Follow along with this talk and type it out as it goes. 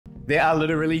There are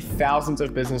literally thousands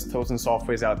of business tools and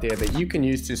softwares out there that you can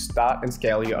use to start and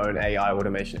scale your own AI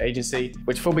automation agency,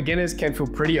 which for beginners can feel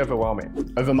pretty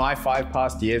overwhelming. Over my 5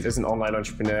 past years as an online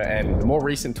entrepreneur and the more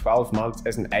recent 12 months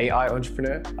as an AI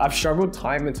entrepreneur, I've struggled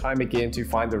time and time again to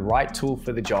find the right tool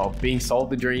for the job, being sold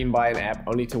the dream by an app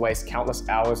only to waste countless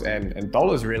hours and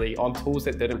dollars really on tools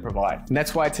that didn't provide. And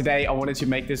that's why today I wanted to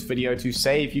make this video to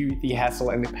save you the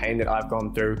hassle and the pain that I've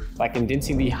gone through by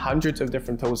condensing the hundreds of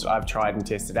different tools that I've tried and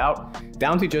tested out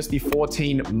down to just the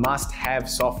 14 must-have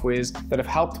softwares that have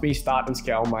helped me start and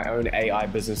scale my own AI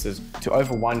businesses to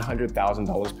over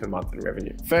 $100,000 per month in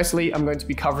revenue. Firstly, I'm going to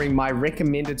be covering my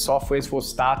recommended softwares for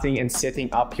starting and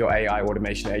setting up your AI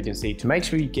automation agency to make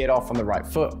sure you get off on the right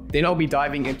foot. Then I'll be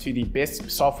diving into the best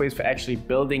softwares for actually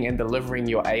building and delivering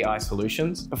your AI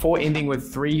solutions before ending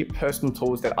with 3 personal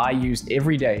tools that I use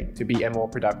every day to be a more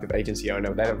productive agency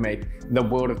owner that have made the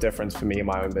world of difference for me in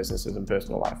my own businesses and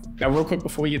personal life. Now, real quick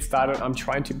before we get started, I'm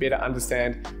trying to better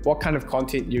understand what kind of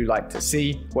content you like to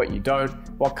see, what you don't,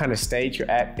 what kind of stage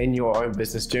you're at in your own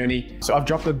business journey. So I've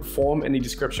dropped a form in the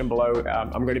description below.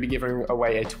 I'm going to be giving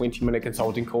away a 20-minute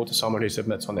consulting call to someone who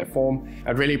submits on that form.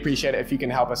 I'd really appreciate it if you can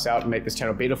help us out and make this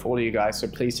channel better for all of you guys. So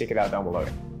please check it out down below.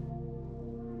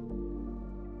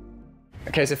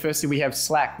 Okay, so firstly we have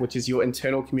Slack, which is your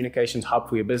internal communications hub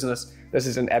for your business. This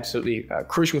is an absolutely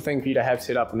crucial thing for you to have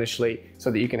set up initially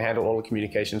so that you can handle all the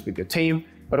communications with your team,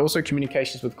 but also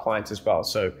communications with clients as well.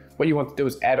 So what you want to do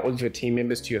is add all of your team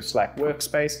members to your Slack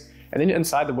workspace. And then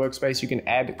inside the workspace, you can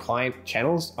add client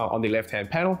channels on the left-hand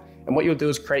panel. And what you'll do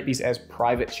is create these as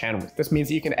private channels. This means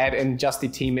that you can add in just the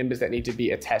team members that need to be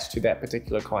attached to that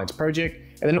particular client's project,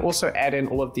 and then also add in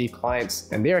all of the clients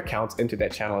and their accounts into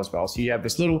that channel as well. So you have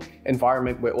this little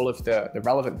environment where all of the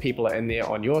relevant people are in there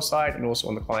on your side and also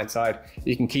on the client side.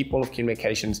 You can keep all of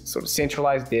communications sort of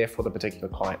centralized there for the particular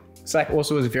client. Slack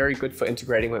also is very good for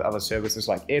integrating with other services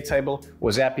like Airtable or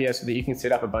Zapier so that you can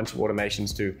set up a bunch of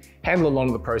automations to handle a lot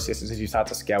of the processes as you start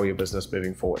to scale your business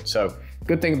moving forward. So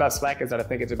good thing about Slack is that I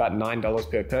think it's about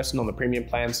 $9 per person on the premium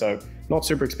plan, so not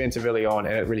super expensive early on,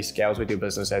 and it really scales with your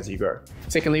business as you grow.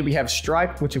 Secondly, we have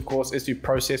Stripe, which of course is to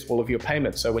process all of your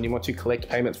payments. So when you want to collect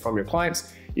payments from your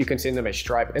clients, you can send them a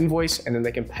Stripe invoice and then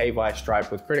they can pay via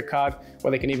Stripe with credit card,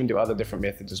 or they can even do other different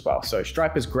methods as well. So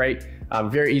Stripe is great,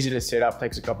 very easy to set up,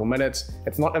 takes a couple minutes.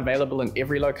 It's not available in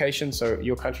every location, so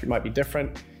your country might be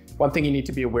different. One thing you need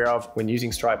to be aware of when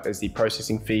using Stripe is the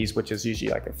processing fees, which is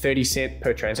usually like a 30 cent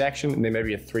per transaction, and then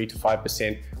maybe a 3 to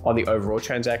 5% on the overall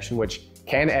transaction, which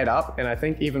can add up. And I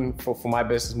think even for my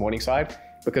business Morningside,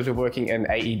 because we're working in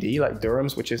AED, like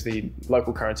dirhams, which is the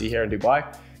local currency here in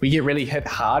Dubai, we get really hit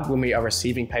hard when we are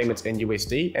receiving payments in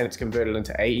USD and it's converted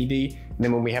into AED. And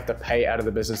then when we have to pay out of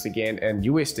the business again in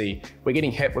USD, we're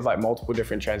getting hit with like multiple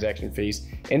different transaction fees.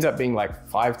 Ends up being like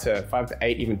 5 to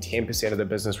 8, even 10% of the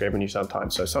business revenue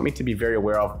sometimes. So something to be very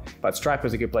aware of, but Stripe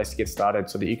is a good place to get started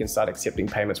so that you can start accepting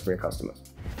payments from your customers.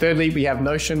 Thirdly, we have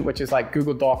Notion, which is like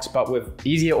Google Docs, but with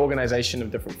easier organization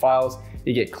of different files.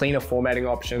 You get cleaner formatting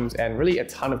options and really a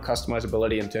ton of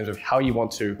customizability in terms of how you want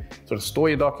to sort of store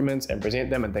your documents and present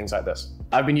them and things like this.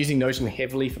 I've been using Notion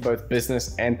heavily for both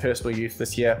business and personal use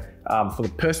this year. For the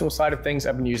personal side of things,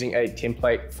 I've been using a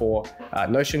template for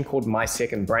Notion called My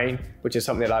Second Brain, which is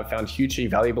something that I've found hugely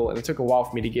valuable. And it took a while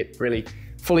for me to get really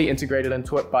fully integrated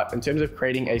into it. But in terms of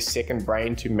creating a second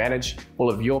brain to manage all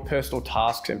of your personal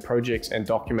tasks and projects and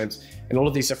documents and all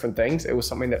of these different things, it was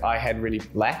something that I had really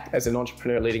lacked as an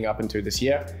entrepreneur leading up into this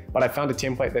year. But I found a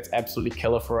template that's absolutely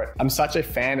killer for it. I'm such a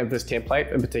fan of this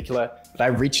template in particular that I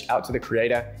reached out to the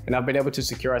creator and I've been able to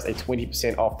secure us a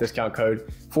 20% off discount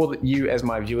code for you as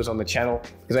my viewers on the channel,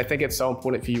 because I think it's so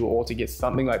important for you all to get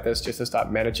something like this just to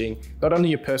start managing not only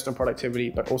your personal productivity,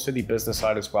 but also the business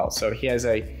side as well. So he has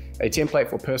a template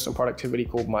for personal productivity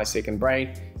called My Second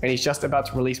Brain, and he's just about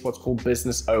to release what's called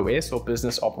Business OS or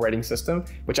Business Operating System,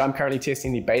 which I'm currently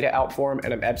testing the beta out for him,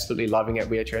 and I'm absolutely loving it.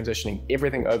 We are transitioning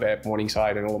everything over at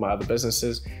Morningside and all of my other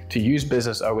businesses to use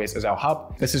Business OS as our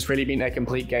hub. This has really been a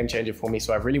complete game changer for me,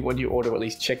 so I really want you all to at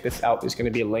least check this out. There's going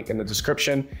to be a link in the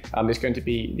description. There's going to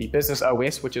be the Business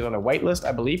OS, which is on a wait list.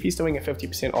 I believe he's doing a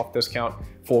 50% off discount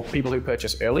for people who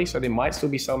purchase early, so there might still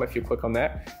be some if you click on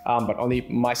that. But on the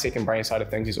My Second Brain side of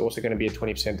things, there's also going to be a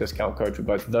 20% discount code for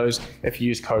both of those if you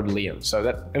use code Liam. So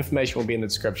that information will be in the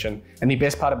description. And the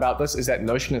best part about this is that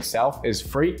Notion itself is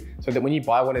free, so that when you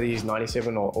buy one of these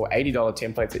 $97 or $80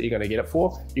 templates that you're going to get it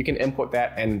for, you can input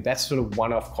that, and that's sort of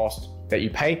one-off cost that you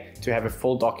pay to have a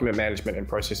full document management and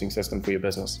processing system for your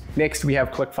business. Next, we have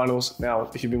ClickFunnels. Now,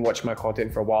 if you've been watching my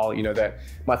content for a while, you know that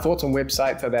my thoughts on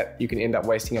websites are that you can end up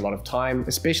wasting a lot of time,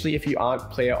 especially if you aren't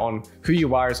clear on who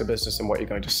you are as a business and what you're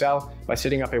going to sell. By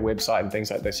setting up a website and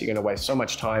things like this, you're going to waste so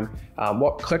much time.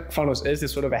 What ClickFunnels is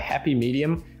sort of a happy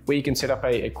medium where you can set up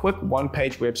a quick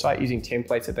one-page website using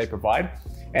templates that they provide.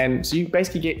 And so you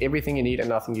basically get everything you need and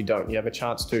nothing you don't. You have a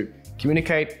chance to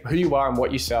communicate who you are and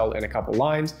what you sell in a couple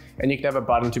lines, and you can have a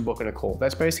button to book in a call.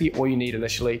 That's basically all you need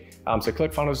initially. So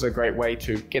ClickFunnels is a great way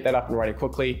to get that up and running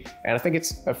quickly. And I think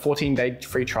it's a 14-day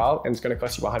free trial, and it's going to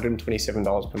cost you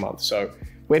 $127 per month. So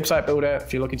website builder,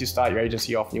 if you're looking to start your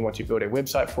agency off and you want to build a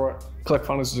website for it,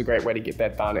 ClickFunnels is a great way to get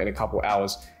that done in a couple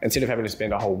hours instead of having to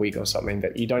spend a whole week on something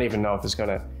that you don't even know if it's going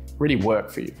to really work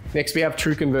for you. Next, we have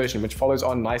TruConversion, which follows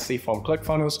on nicely from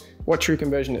ClickFunnels. What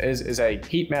TruConversion is a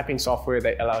heat mapping software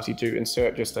that allows you to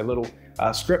insert just a little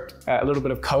script, a little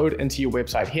bit of code into your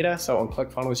website header. So on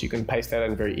ClickFunnels, you can paste that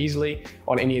in very easily.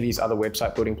 On any of these other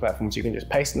website building platforms, you can just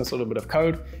paste in this little bit of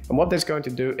code. And what that's going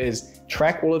to do is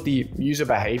track all of the user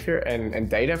behavior and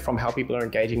data from how people are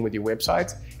engaging with your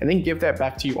websites, and then give that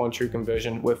back to you on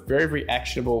TruConversion with very, very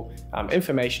actionable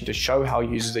information to show how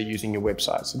users are using your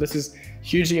website. So this is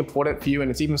hugely important for you, and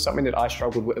it's even something that I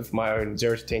struggled with my own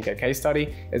 0 to 10K case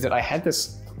study, is that I had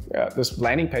this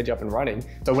landing page up and running.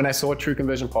 So when I saw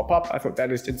TruConversion pop up, I thought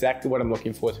that is exactly what I'm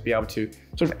looking for, to be able to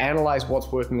sort of analyze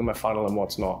what's working in my funnel and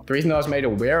what's not. The reason I was made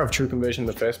aware of TruConversion in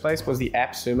the first place was the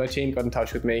AppSumo team got in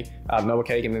touch with me. Noah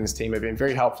Kagan and his team have been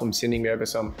very helpful in sending me over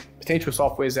some potential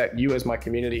softwares that you as my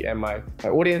community and my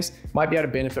audience might be able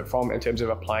to benefit from in terms of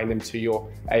applying them to your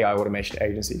AI automation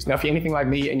agencies. Now, if you're anything like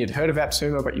me and you'd heard of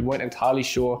AppSumo, but you weren't entirely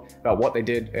sure about what they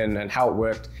did and how it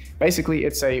worked, basically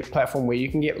it's a platform where you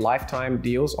can get lifetime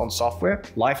deals on software,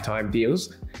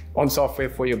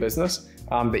 for your business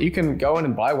that you can go in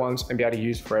and buy once and be able to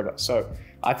use forever. So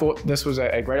I thought this was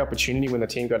a great opportunity when the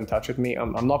team got in touch with me.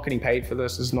 I'm not getting paid for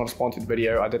this. This is not a sponsored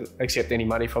video. I didn't accept any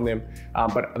money from them,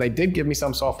 but they did give me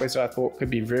some software that I thought could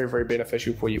be very, very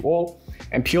beneficial for you all.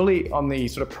 And purely on the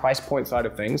sort of price point side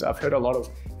of things, I've heard a lot of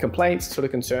complaints, sort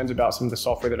of concerns about some of the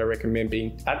software that I recommend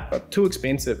being too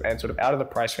expensive and sort of out of the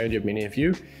price range of many of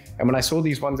you. And when I saw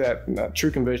these ones at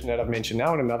TruConversion that I've mentioned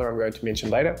now, and another I'm going to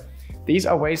mention later, these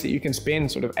are ways that you can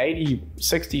spend sort of $80,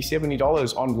 $60,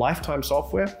 $70 on lifetime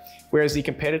software, whereas the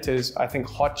competitors, I think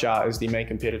Hotjar is the main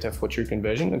competitor for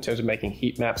TruConversion in terms of making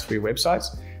heat maps for your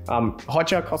websites.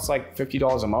 Hotjar costs like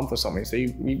 $50 a month or something. So you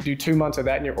do 2 months of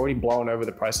that and you're already blowing over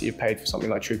the price that you paid for something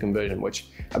like TruConversion, which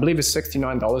I believe is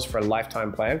 $69 for a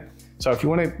lifetime plan. So if you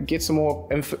want to get some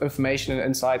more information and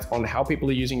insights on how people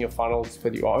are using your funnels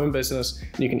for your own business,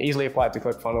 and you can easily apply it to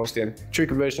ClickFunnels, then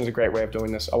TruConversion is a great way of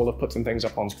doing this. I will have put some things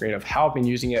up on screen of how I've been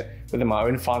using it within my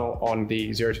own funnel on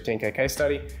the 0 to 10K case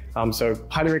study. So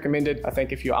highly recommended. I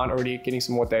think if you aren't already getting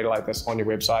some more data like this on your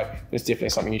website, it's definitely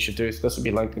something you should do. So this will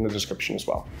be linked in the description as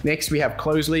well. Next, we have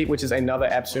Closely, which is another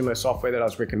AppSumo software that I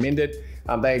was recommended.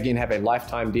 They again have a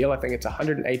lifetime deal. I think it's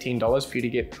 $118 for you to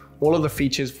get all of the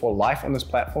features for life on this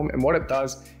platform. And what it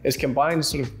does is combine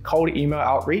sort of cold email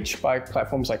outreach by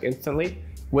platforms like Instantly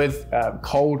with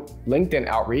cold LinkedIn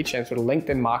outreach and sort of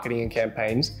LinkedIn marketing and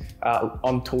campaigns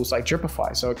on tools like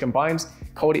Dripify. So it combines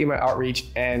cold email outreach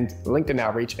and LinkedIn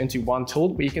outreach into one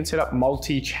tool where you can set up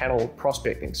multi-channel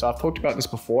prospecting. So I've talked about this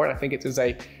before, and I think it is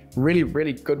a really,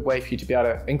 really good way for you to be able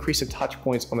to increase the touch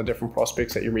points on the different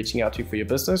prospects that you're reaching out to for your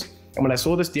business. And when I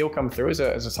saw this deal come through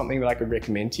as something that I could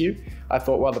recommend to you, I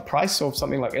thought, well, the price of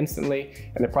something like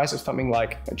Instantly and the price of something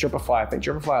like Dripify, I think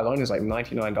Dripify alone is like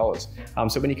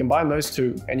 $99. So when you combine those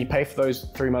two and you pay for those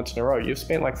 3 months in a row, you've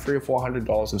spent like $300 or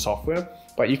 $400 in software,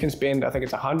 but you can spend, I think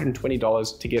it's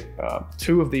 $120 to get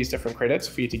 2 of these different credits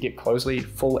for you to get Closely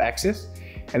full access.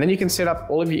 And then you can set up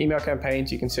all of your email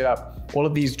campaigns. You can set up all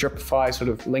of these Dripify sort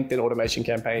of LinkedIn automation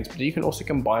campaigns, but you can also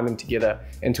combine them together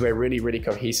into a really, really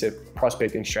cohesive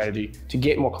prospecting strategy to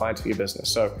get more clients for your business.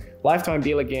 So lifetime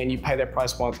deal again, you pay that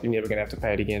price once, you're never gonna have to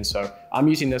pay it again. So I'm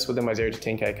using this within my 0 to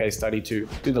 10K case study to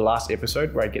do the last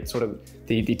episode where I get sort of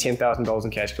the $10,000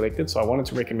 in cash collected. So I wanted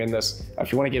to recommend this.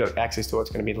 If you wanna get access to it, it's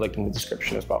gonna be linked in the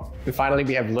description as well. And finally,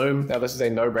 we have Loom. Now this is a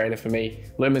no-brainer for me.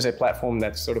 Loom is a platform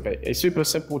that's sort of a super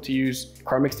simple to use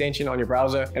Chrome extension on your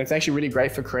browser. And it's actually really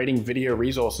great for creating video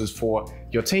resources for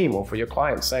your team or for your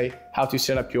clients. Say how to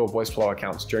set up your Voiceflow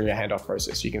accounts during your handoff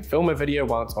process. You can film a video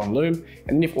while it's on Loom, and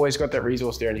then you've always got that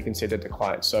resource there and you can send it to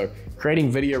clients. So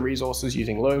creating video resources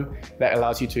using Loom, that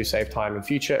allows you to save time in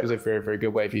future is a very, very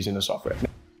good way of using the software.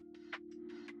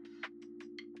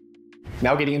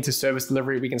 Now getting into service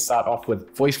delivery, we can start off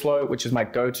with Voiceflow, which is my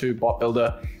go-to bot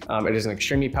builder. It is an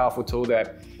extremely powerful tool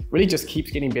that really just keeps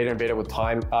getting better and better with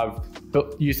time. I've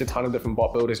used a ton of different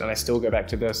bot builders and I still go back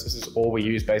to this. This is all we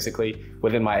use basically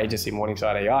within my agency,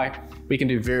 Morningside AI. We can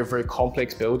do very, very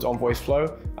complex builds on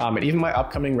Voiceflow. And even my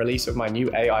upcoming release of my new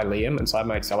AI Liam inside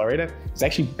my accelerator is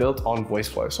actually built on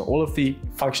Voiceflow. So all of the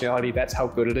functionality, that's how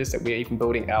good it is that we're even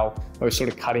building our most sort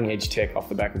of cutting edge tech off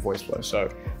the back of Voiceflow. So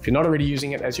if you're not already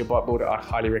using it as your bot builder, I'd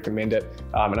highly recommend it.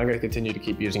 And I'm going to continue to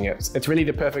keep using it. It's really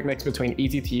the perfect mix between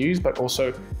easy to use, but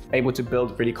also able to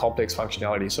build really complex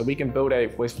functionality. So we can build a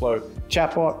Voiceflow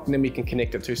chatbot, and then we can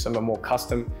connect it to some more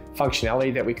custom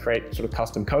functionality that we create sort of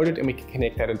custom coded, and we can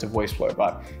connect that into Voiceflow.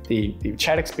 But the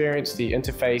chat experience, the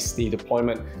interface, the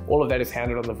deployment, all of that is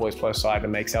handled on the Voiceflow side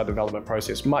and makes our development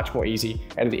process much more easy.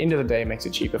 And at the end of the day, it makes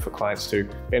it cheaper for clients to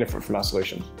benefit from our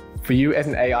solutions. For you as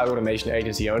an AI automation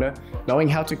agency owner, knowing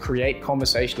how to create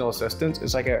conversational assistants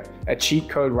is like a cheat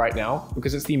code right now,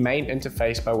 because it's the main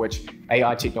interface by which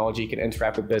AI technology can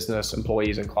interact with business,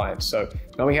 employees, and clients. So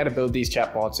knowing how to build these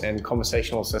chatbots and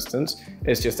conversational assistants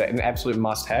is just an absolute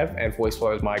must-have, and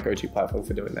Voiceflow is my go-to platform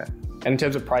for doing that. And in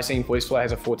terms of pricing, Voiceflow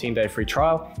has a 14-day free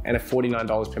trial and a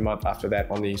 $49 per month after that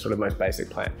on the sort of most basic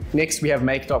plan. Next, we have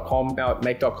Make.com. Now,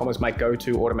 Make.com is my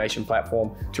go-to automation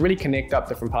platform to really connect up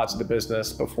different parts of the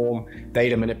business, perform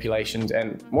data manipulations,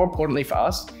 and more importantly for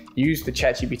us, use the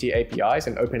ChatGPT APIs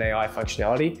and OpenAI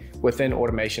functionality within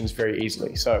automations very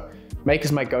easily. So Make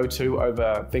is my go-to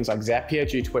over things like Zapier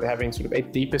due to it having sort of a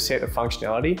deeper set of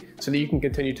functionality so that you can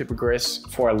continue to progress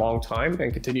for a long time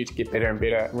and continue to get better and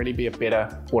better and really be a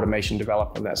better automation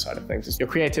developer on that side of things. Your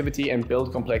creativity and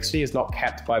build complexity is not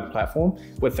capped by the platform.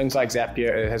 With things like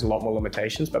Zapier, it has a lot more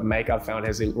limitations, but Make I've found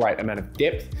has the right amount of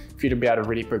depth for you to be able to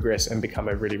really progress and become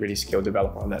a really, really skilled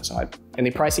developer on that side. And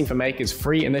the pricing for Make is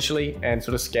free initially and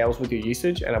sort of scales with your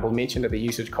usage. And I will mention that the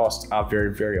usage costs are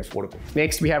very, very affordable.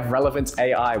 Next, we have Relevance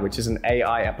AI, which is an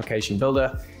AI application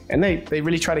builder. And they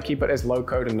really try to keep it as low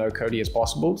code and no codey as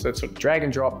possible. So it's sort of drag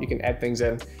and drop, you can add things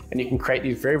in and you can create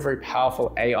these very, very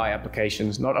powerful AI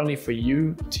applications, not only for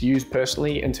you to use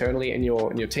personally, internally in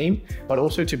your team, but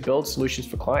also to build solutions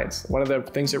for clients. One of the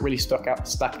things that really stuck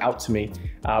out to me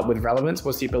with Relevance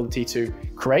was the ability to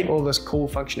create all this cool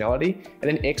functionality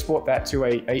and then export that to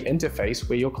a interface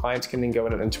where your clients can then go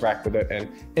in and interact with it and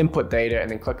input data and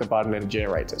then click a button and it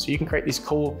generates it. So you can create these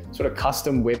cool sort of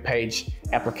custom web page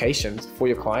applications for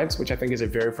your clients, which I think is a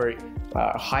very, very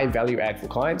high value add for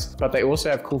clients. But they also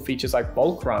have cool features like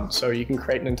bulk run. So you can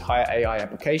create an entire AI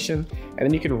application and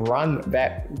then you can run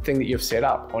that thing that you've set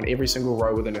up on every single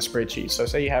row within a spreadsheet. So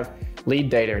say you have lead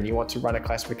data and you want to run a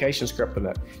classification script in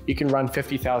it, you can run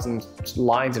 50,000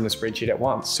 lines in a spreadsheet at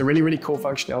once. So really, really cool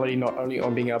functionality, not only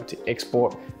on being able to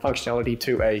export functionality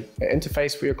to an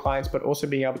interface for your clients, but also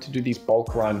being able to do these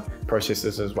bulk run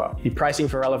processes as well. The pricing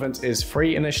for Relevance is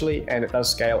free initially, and it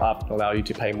does scale up and allow you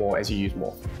to pay more as you use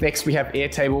more. Next, we have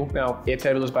Airtable. Now,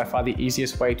 Airtable is by far the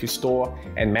easiest way to store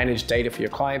and manage data for your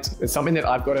clients. It's something that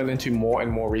I've gotten into more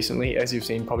and more recently, as you've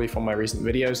seen probably from my recent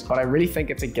videos, but I really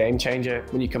think it's a game changer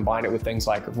when you combine it with things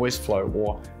like Voiceflow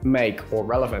or Make or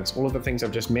Relevance, all of the things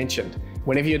I've just mentioned.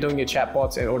 Whenever you're doing your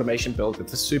chatbots and automation builds,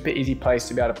 it's a super easy place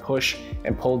to be able to push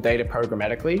and pull data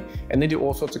programmatically and then do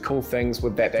all sorts of cool things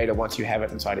with that data once you have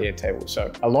it inside Airtable.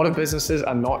 So a lot of businesses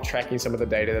are not tracking some of the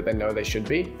data that they know they should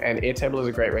be, and Airtable is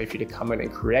a great way for you to come in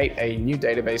and create a new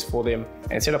database for them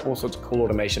and set up all sorts of cool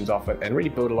automations off it and really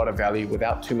build a lot of value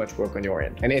without too much work on your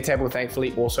end. And Airtable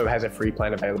thankfully also has a free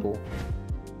plan available.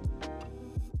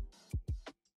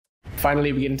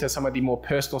 Finally, we get into some of the more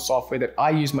personal software that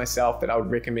I use myself that I would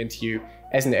recommend to you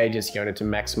as an agency owner to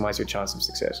maximize your chance of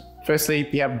success. Firstly,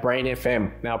 we have Brain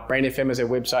FM. Now, Brain FM is a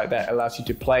website that allows you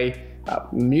to play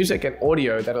music and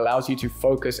audio that allows you to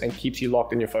focus and keeps you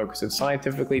locked in your focus. It's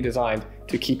scientifically designed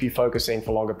to keep you focusing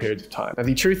for longer periods of time. Now,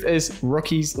 the truth is,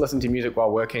 rookies listen to music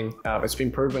while working. It's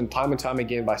been proven time and time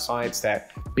again by science that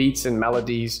beats and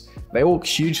melodies, they all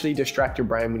hugely distract your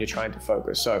brain when you're trying to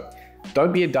focus. So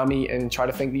don't be a dummy and try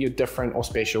to think that you're different or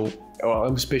special, or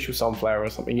I'm a special sunflower or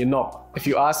something. You're not. If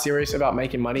you are serious about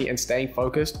making money and staying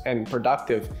focused and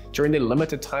productive during the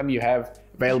limited time you have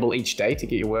available each day to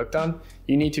get your work done,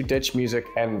 you need to ditch music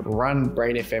and run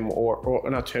Brain FM or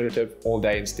an alternative all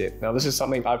day instead. Now, this is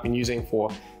something I've been using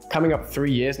for coming up 3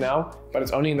 years now, but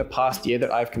it's only in the past year that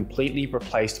I've completely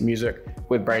replaced music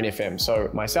with Brain FM. So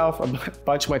myself, a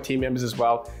bunch of my team members as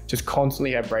well, just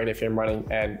constantly have Brain FM running,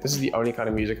 and this is the only kind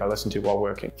of music I listen to while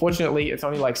working. Fortunately, it's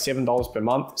only like $7 per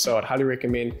month, so I'd highly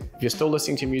recommend, if you're still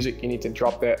listening to music, you need to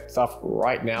drop that stuff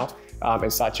right now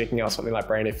and start checking out something like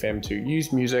Brain FM to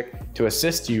use music to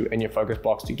assist you in your focus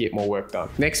blocks to get more work done.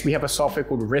 Next, we have a software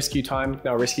called Rescue Time.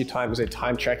 Now, Rescue Time is a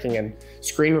time tracking and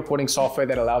screen recording software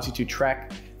that allows you to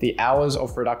track the hours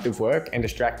of productive work and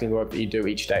distracting work that you do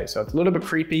each day. So it's a little bit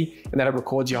creepy in that it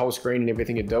records your whole screen and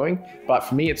everything you're doing. But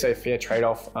for me, it's a fair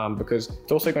trade-off because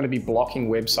it's also going to be blocking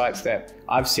websites that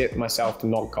I've set myself to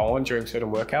not go on during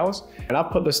certain work hours. And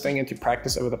I've put this thing into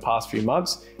practice over the past few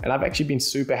months, and I've actually been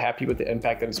super happy with the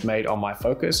impact that it's made on my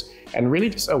focus and really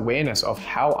just awareness of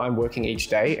how I'm working each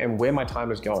day and where my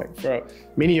time is going. For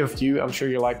many of you, I'm sure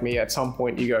you're like me, at some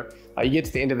point you go, you get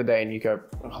to the end of the day and you go,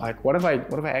 like, what have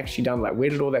I actually done? Like, where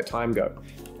did all that time go?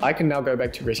 I can now go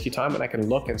back to rescue time and I can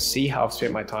look and see how I've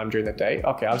spent my time during the day.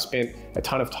 Okay, I've spent a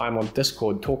ton of time on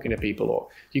Discord talking to people, or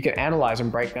you can analyze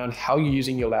and break down how you're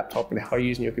using your laptop and how you're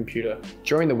using your computer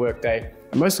during the workday.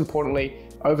 And most importantly,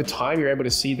 over time, you're able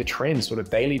to see the trends, sort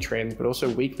of daily trends, but also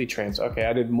weekly trends. Okay,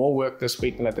 I did more work this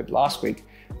week than I did last week.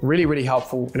 Really, really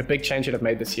helpful, and a big change that I've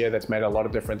made this year that's made a lot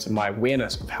of difference in my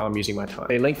awareness of how I'm using my time.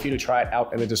 A link for you to try it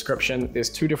out in the description. There's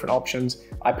two different options.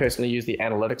 I personally use the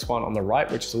analytics one on the right,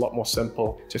 which is a lot more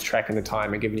simple, just tracking the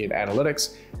time and giving you the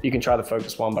analytics. You can try the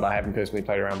focus one, but I haven't personally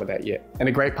played around with that yet. And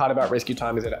the great part about rescue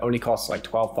time is that it only costs like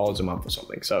 $12 a month or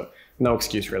something. So no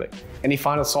excuse really. And the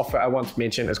final software I want to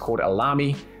mention is called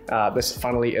Alarmy. This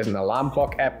funnily is an alarm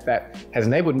clock app that has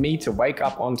enabled me to wake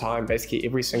up on time basically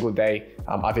every single day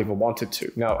I've ever wanted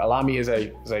to. Now, Alarmy is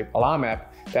a alarm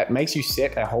app that makes you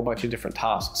set a whole bunch of different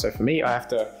tasks. So for me, I have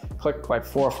to click like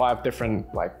 4 or 5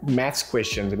 different like maths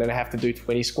questions, and then I have to do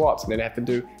 20 squats, and then I have to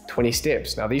do 20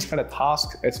 steps. Now, these kind of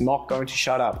tasks, it's not going to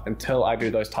shut up until I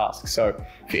do those tasks. So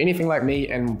if you're anything like me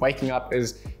and waking up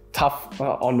is tough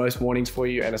on most mornings for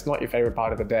you and it's not your favorite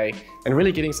part of the day, and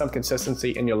really getting some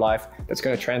consistency in your life that's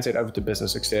going to translate over to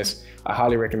business success, I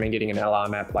highly recommend getting an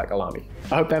alarm app like Alarmy.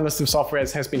 I hope that list of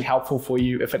softwares has been helpful for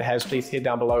you. If it has, please head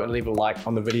down below and leave a like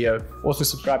on the video. Also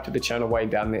subscribe to the channel way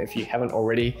down there if you haven't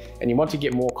already and you want to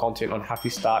get more content on how to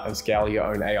start and scale your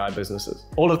own AI businesses.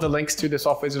 All of the links to the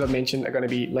softwares that I've mentioned are going to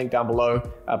be linked down below.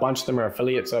 A bunch of them are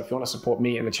affiliates, so if you want to support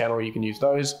me and the channel, you can use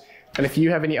those. And if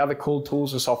you have any other cool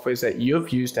tools or softwares that you've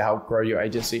used to help grow your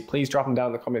agency, please drop them down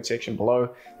in the comment section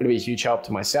below. It'll be a huge help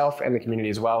to myself and the community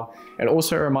as well. And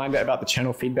also a reminder about the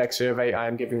channel feedback survey. I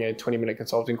am giving a 20-minute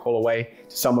consulting call away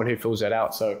to someone who fills that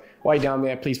out. So while you're down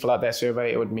there, please fill out that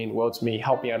survey. It would mean the world to me,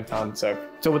 help me out a ton. So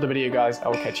that's all with the video, guys. I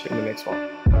will catch you in the next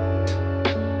one.